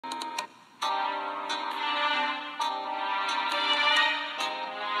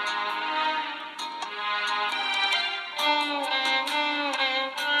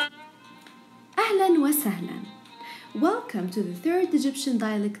Welcome to the third Egyptian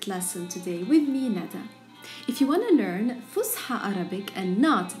dialect lesson today with me, Nada. If you want to learn Fusha Arabic and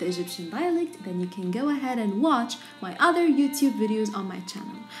not the Egyptian dialect, then you can go ahead and watch my other YouTube videos on my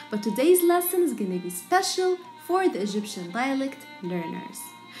channel. But today's lesson is going to be special for the Egyptian dialect learners.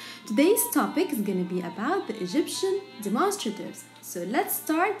 Today's topic is going to be about the Egyptian demonstratives. So let's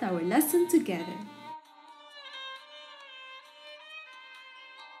start our lesson together.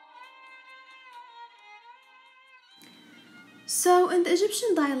 So in the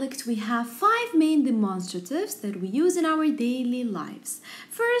Egyptian dialect, we have 5 main demonstratives that we use in our daily lives.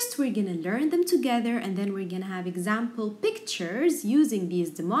 First, we're going to learn them together, and then we're going to have example pictures using these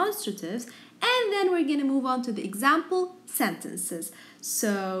demonstratives, and then we're going to move on to the example sentences.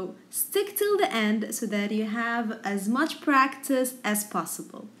 So stick till the end so that you have as much practice as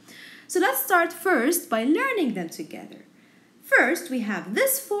possible. So let's start first by learning them together. First, we have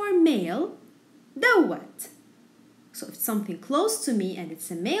this for male, دوت. So if it's something close to me and it's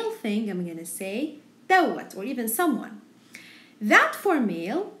a male thing, I'm going to say دوت, or even someone. That for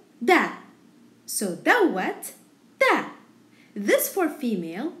male, da. So دوت, da. This for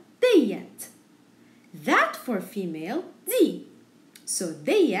female, ديت. That for female, دي. So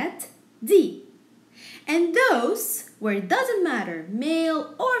ديت, دي. And those, where it doesn't matter,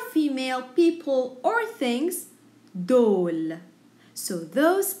 male or female, people or things, دول. So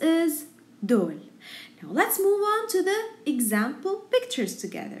those is دول. Now let's move on to the example pictures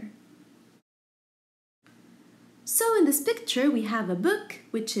together. So in this picture we have a book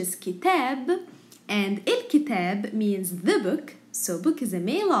which is kitab, and الكتاب means the book. So book is a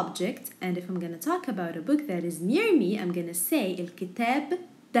male object, and if I'm going to talk about a book that is near me, I'm going to say الكتاب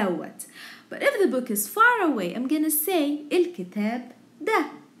دوت. But if the book is far away, I'm going to say الكتاب ده.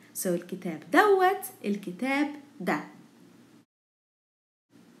 So الكتاب دوت, الكتاب ده.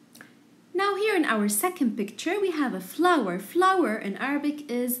 Now here in our second picture, we have a flower. Flower in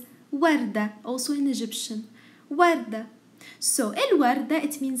Arabic is وردة, also in Egyptian, وردة. So الوردة,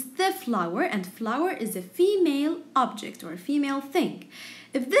 it means the flower, and flower is a female object or a female thing.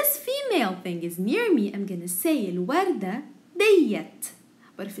 If this female thing is near me, I'm going to say الوردة ديت.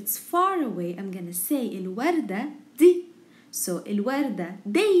 But if it's far away, I'm going to say الوردة دي. So الوردة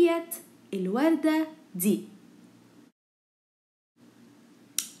ديت, الوردة دي.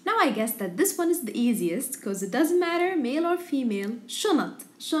 Now I guess that this one is the easiest because it doesn't matter male or female. شنط.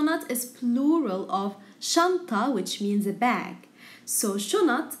 شنط is plural of شنطة, which means a bag. So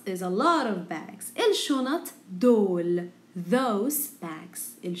شنط is a lot of bags. الشنط دول. Those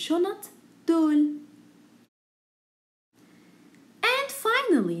bags. الشنط دول. And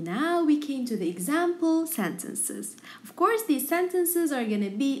finally, now we came to the example sentences. Of course, these sentences are going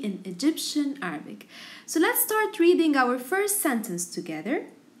to be in Egyptian Arabic. So let's start reading our first sentence together.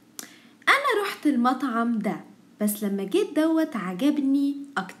 أنا رحت المطعم ده بس لما جيت دوت عجبني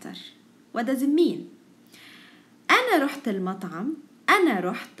أكتر. What does it mean? أنا رحت المطعم. أنا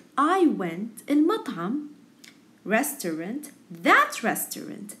رحت I went المطعم restaurant that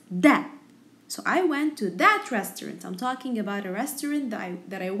restaurant ده. So I went to that restaurant. I'm talking about a restaurant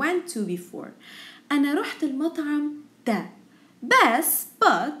that I went to before. أنا رحت المطعم ده بس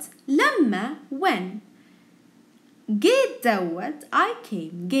but لما when جيت دوت I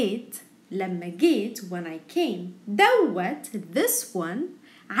came جيت لما جيت when I came دوت this one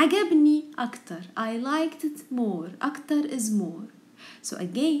عجبني أكتر. I liked it more. أكتر is more. So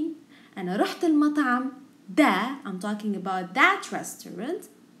again أنا رحت المطعم ده, I'm talking about that restaurant,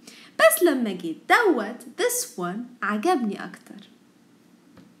 بس لما جيت دوت this one عجبني أكتر.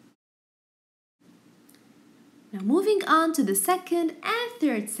 Now moving on to the second and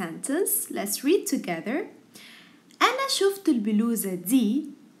third sentence, let's read together. أنا شفت البلوزة دي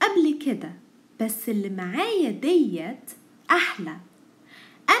قبل كده بس اللي معايا ديت أحلى.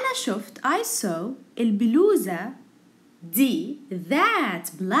 أنا شفت I saw البلوزة دي that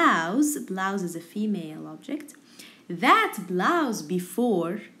blouse. Blouse is a female object. That blouse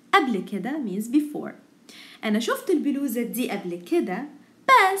before. قبل كده means before. أنا شفت البلوزة دي قبل كده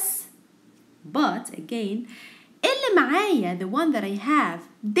بس but again اللي معايا the one that I have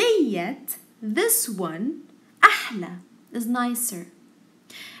ديت this one أحلى is nicer.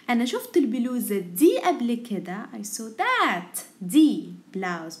 أنا شفت البلوزة دي قبل كده I saw that دي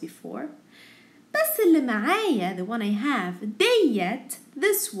blouse before بس اللي معايا the one I have ديت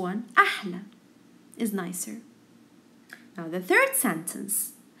this one أحلى is nicer. Now the third sentence.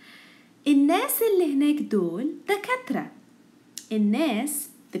 الناس اللي هناك دول دكاترة. الناس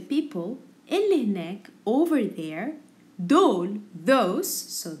the people اللي هناك over there دول those,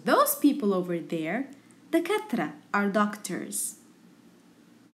 so those people over there دكاترة are doctors.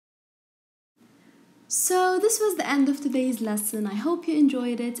 So this was the end of today's lesson. I hope you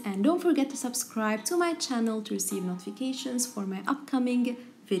enjoyed it, and don't forget to subscribe to my channel to receive notifications for my upcoming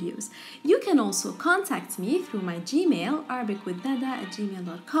videos. You can also contact me through my Gmail,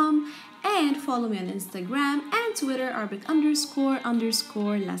 arabicwithnada@gmail.com, and follow me on Instagram and Twitter,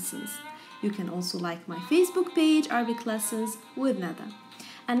 Arabic__lessons. You can also like my Facebook page, Arabic Lessons with Nada.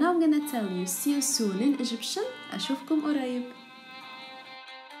 And now I'm gonna tell you, see you soon in Egyptian. أشوفكم قريب.